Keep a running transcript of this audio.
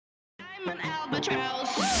I'm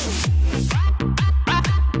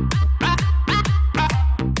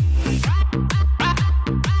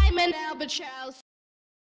an albatross.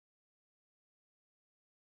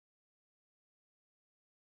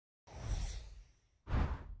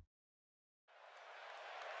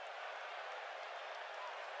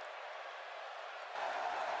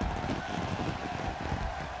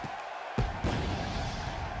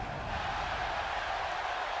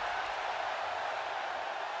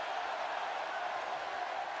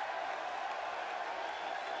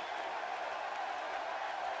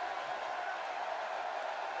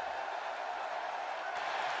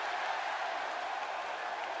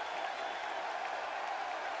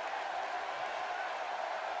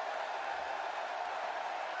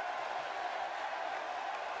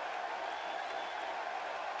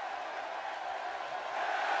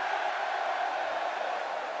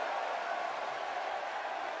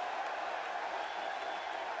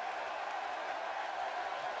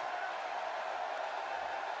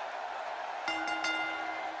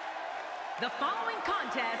 The following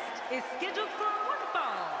contest is scheduled for one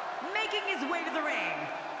fall. Making his way to the ring,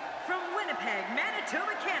 from Winnipeg,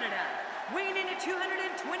 Manitoba, Canada, weighing in at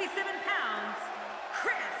 227 pounds,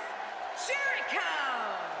 Jericho!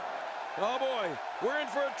 Oh boy, we're in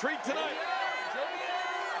for a treat tonight.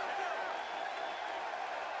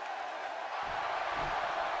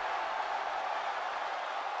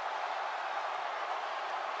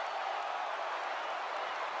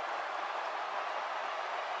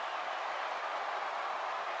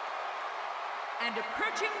 And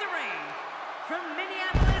approaching the ring, from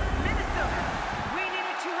Minneapolis, Minnesota, weighing in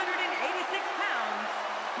at 286 pounds,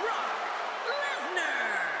 Lesnar!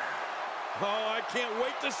 Oh, I can't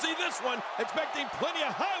wait to see this one. Expecting plenty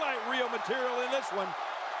of highlight reel material in this one.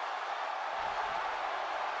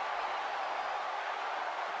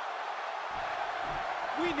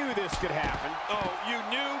 We knew this could happen. Oh, you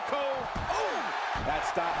knew, Cole? Oh! That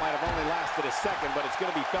stop might have only lasted a second, but it's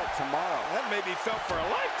going to be felt tomorrow. That may be felt for a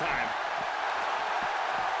lifetime.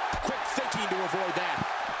 Quick thinking to avoid that.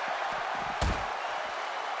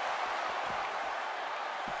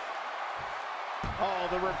 Oh,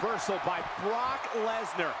 the reversal by Brock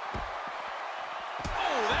Lesnar.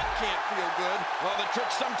 Oh, that can't feel good. Well, the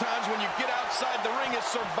trick sometimes when you get outside the ring is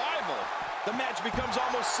survival. The match becomes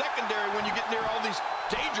almost secondary when you get near all these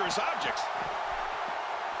dangerous objects.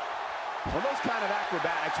 Well, those kind of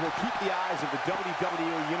acrobatics will keep the eyes of the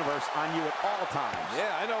WWE Universe on you at all times.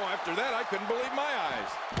 Yeah, I know. After that, I couldn't believe my eyes.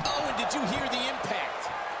 Oh, and did you hear the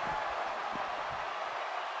impact?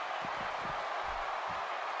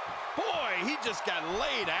 Boy, he just got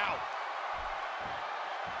laid out.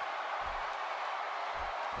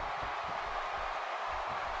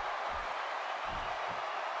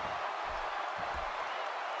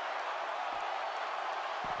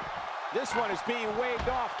 This one is being waved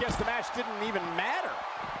off. Guess the match didn't even matter.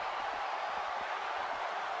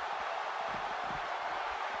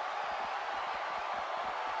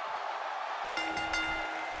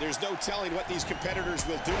 There's no telling what these competitors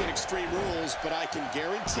will do in Extreme Rules, but I can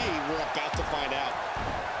guarantee we're about to find out.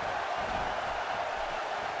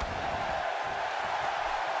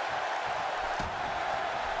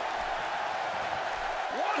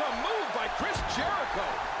 What a move by Jericho.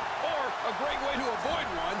 Or a great way to avoid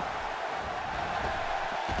one.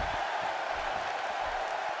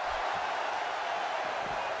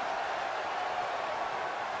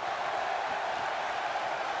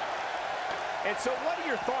 And so what are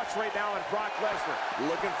your thoughts right now on Brock Lesnar?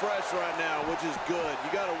 Looking fresh right now, which is good. You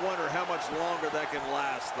got to wonder how much longer that can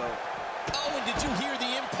last, though. Oh, and did you hear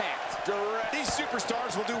the impact? Direct. These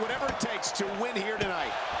superstars will do whatever it takes to win here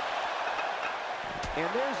tonight. And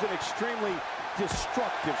there's an extremely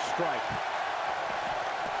destructive strike.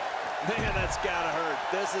 Man, that's got to hurt.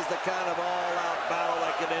 This is the kind of all-out battle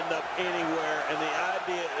that can end up anywhere, and the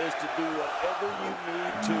idea is to do whatever you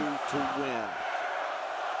need to win.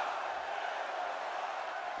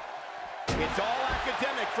 It's all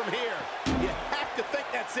academic from here. You have to think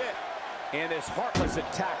that's it. And this heartless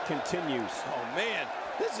attack continues. Oh, man,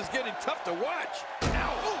 this is getting tough to watch.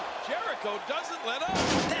 Ow! Ooh, Jericho doesn't let up.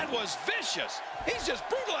 That was vicious. He's just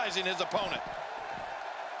brutalizing his opponent.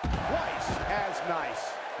 Twice as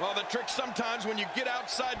nice. Well, the trick sometimes when you get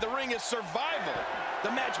outside the ring is survival.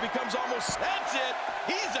 The match becomes almost... That's it.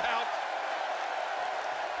 He's out.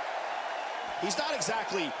 He's not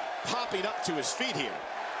exactly popping up to his feet here.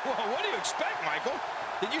 Well, what do you expect, Michael?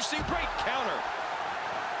 Did you see? Great counter.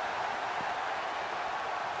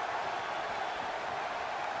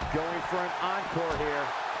 Going for an encore here.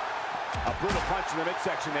 A brutal punch in the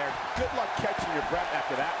midsection there. Good luck catching your breath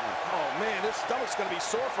after that one. Oh, man, this stomach's going to be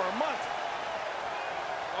sore for a month.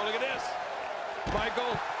 Oh, look at this.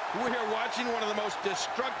 Michael, we are watching one of the most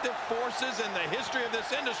destructive forces in the history of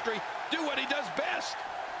this industry do what he does best.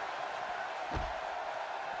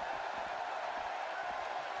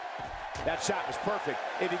 That shot was perfect.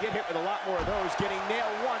 If you get hit with a lot more of those, getting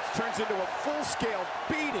nailed once turns into a full-scale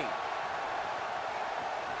beating.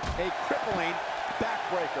 A crippling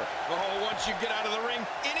backbreaker. Oh, once you get out of the ring,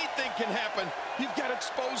 anything can happen. You've got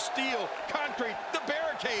exposed steel, concrete, the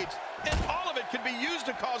barricades, and all of it can be used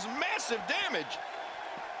to cause massive damage.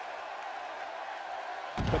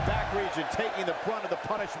 The back region taking the brunt of the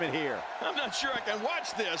punishment here. I'm not sure I can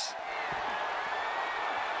watch this.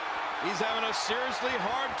 He's having a seriously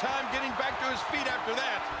hard time getting back to his feet after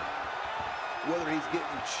that. Whether he's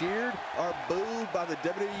getting cheered or booed by the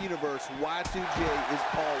WWE Universe, Y2J is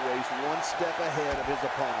always one step ahead of his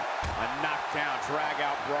opponent. A knockdown,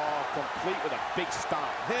 drag-out brawl, complete with a big stomp.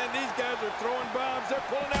 And these guys are throwing bombs. They're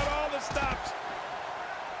pulling out all the stops.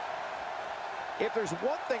 If there's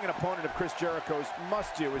one thing an opponent of Chris Jericho's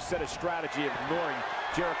must do is set a strategy of ignoring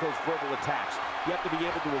Jericho's verbal attacks. You have to be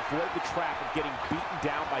able to avoid the trap of getting beaten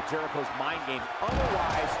down by Jericho's mind games.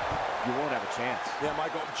 Otherwise, you won't have a chance. Yeah,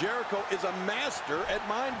 Michael, Jericho is a master at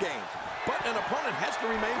mind games. But an opponent has to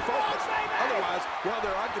remain focused. Otherwise, while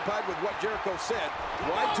they're occupied with what Jericho said,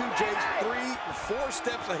 Y2J's 3 or 4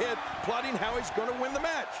 steps ahead, plotting how he's going to win the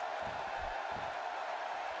match.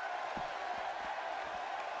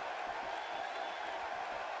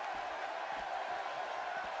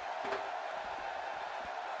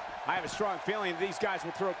 I have a strong feeling these guys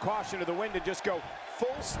will throw caution to the wind and just go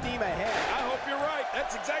full steam ahead. I hope you're right.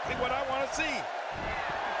 That's exactly what I want to see.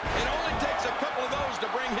 It only takes a couple of those to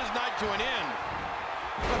bring his night to an end.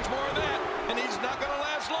 Much more of that, and he's not going to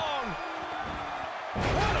last long.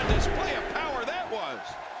 What a display of power that was.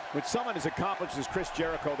 When someone as accomplished as Chris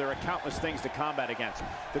Jericho, there are countless things to combat against.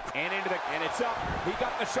 And it's up. He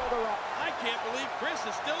got the shoulder up. I can't believe Chris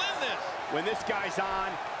is still in this. When this guy's on,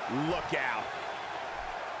 look out.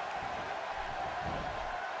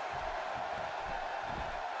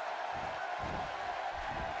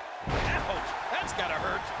 That's gotta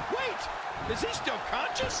hurt. Wait, is he still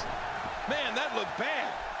conscious? Man, that looked bad.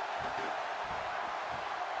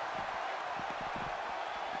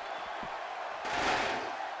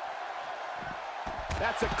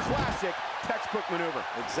 That's a classic textbook maneuver.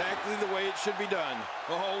 Exactly the way it should be done.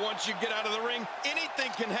 Oh, once you get out of the ring,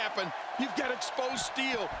 anything can happen. You've got exposed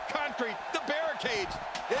steel, concrete, the barricades.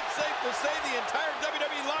 It's safe to say the entire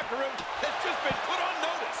WWE locker room has just been put on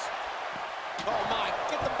notice. Oh, my.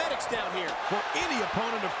 Get the medics down here. For any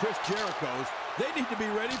opponent of Chris Jericho's, they need to be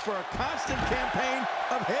ready for a constant campaign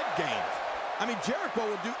of head games. I mean, Jericho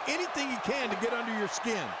will do anything he can to get under your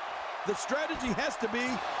skin. The strategy has to be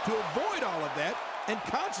to avoid all of that and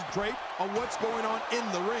concentrate on what's going on in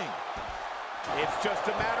the ring. It's just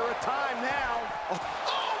a matter of time now.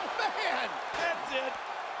 Oh, man. That's it.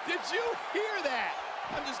 Did you hear that?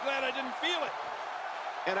 I'm just glad I didn't feel it.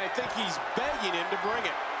 And I think he's begging him to bring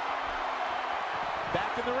it.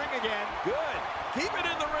 Back in the ring again. Good. Keep it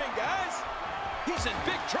in the ring, guys. He's in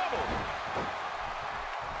big trouble.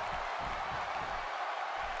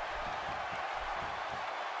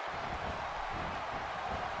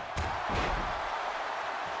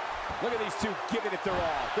 Look at these two giving it their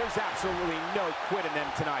all. There's absolutely no quit in them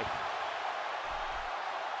tonight.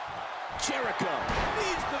 Jericho,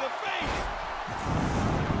 knees to the face.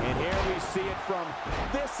 And here we see it from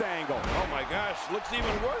this angle. Oh my gosh, looks even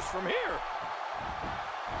worse from here.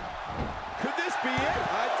 Could this be it?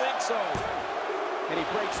 I think so. And he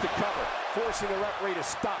breaks the cover, forcing the referee to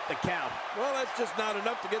stop the count. Well, that's just not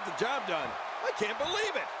enough to get the job done. I can't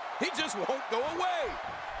believe it. He just won't go away.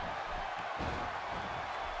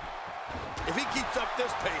 If he keeps up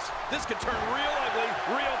this pace, this could turn real ugly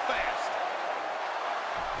real fast.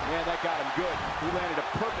 Yeah, that got him good. He landed a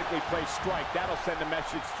perfectly placed strike. That'll send a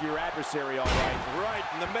message to your adversary, all right. Right,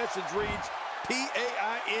 and the message reads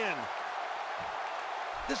P-A-I-N.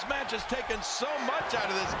 This match has taken so much out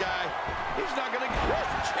of this guy. He's not going to get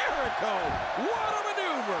this. Jericho, what a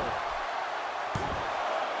maneuver.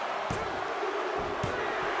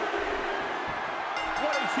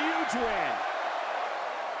 What a huge win.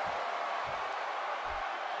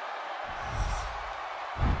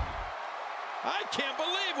 I can't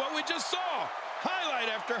believe what we just saw. Highlight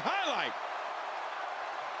after highlight.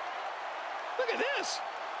 Look at this.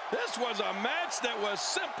 This was a match that was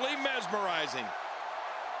simply mesmerizing.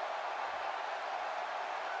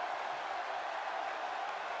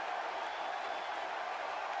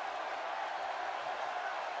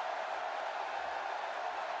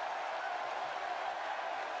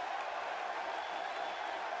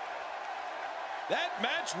 That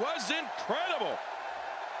match was incredible.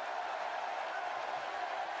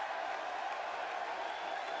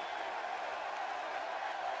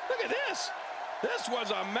 Look at this. This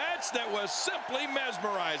was a match that was simply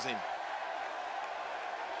mesmerizing.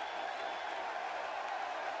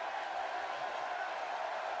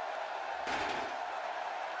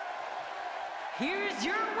 Here's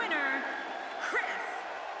your winner, Chris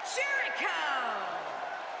Jericho.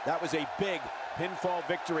 That was a big pinfall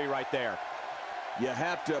victory right there. You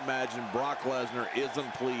have to imagine Brock Lesnar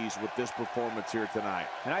isn't pleased with this performance here tonight.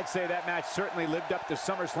 And I'd say that match certainly lived up to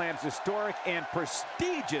SummerSlam's historic and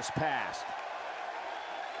prestigious past.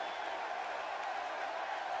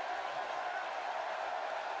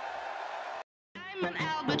 I'm an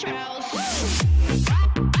albatross.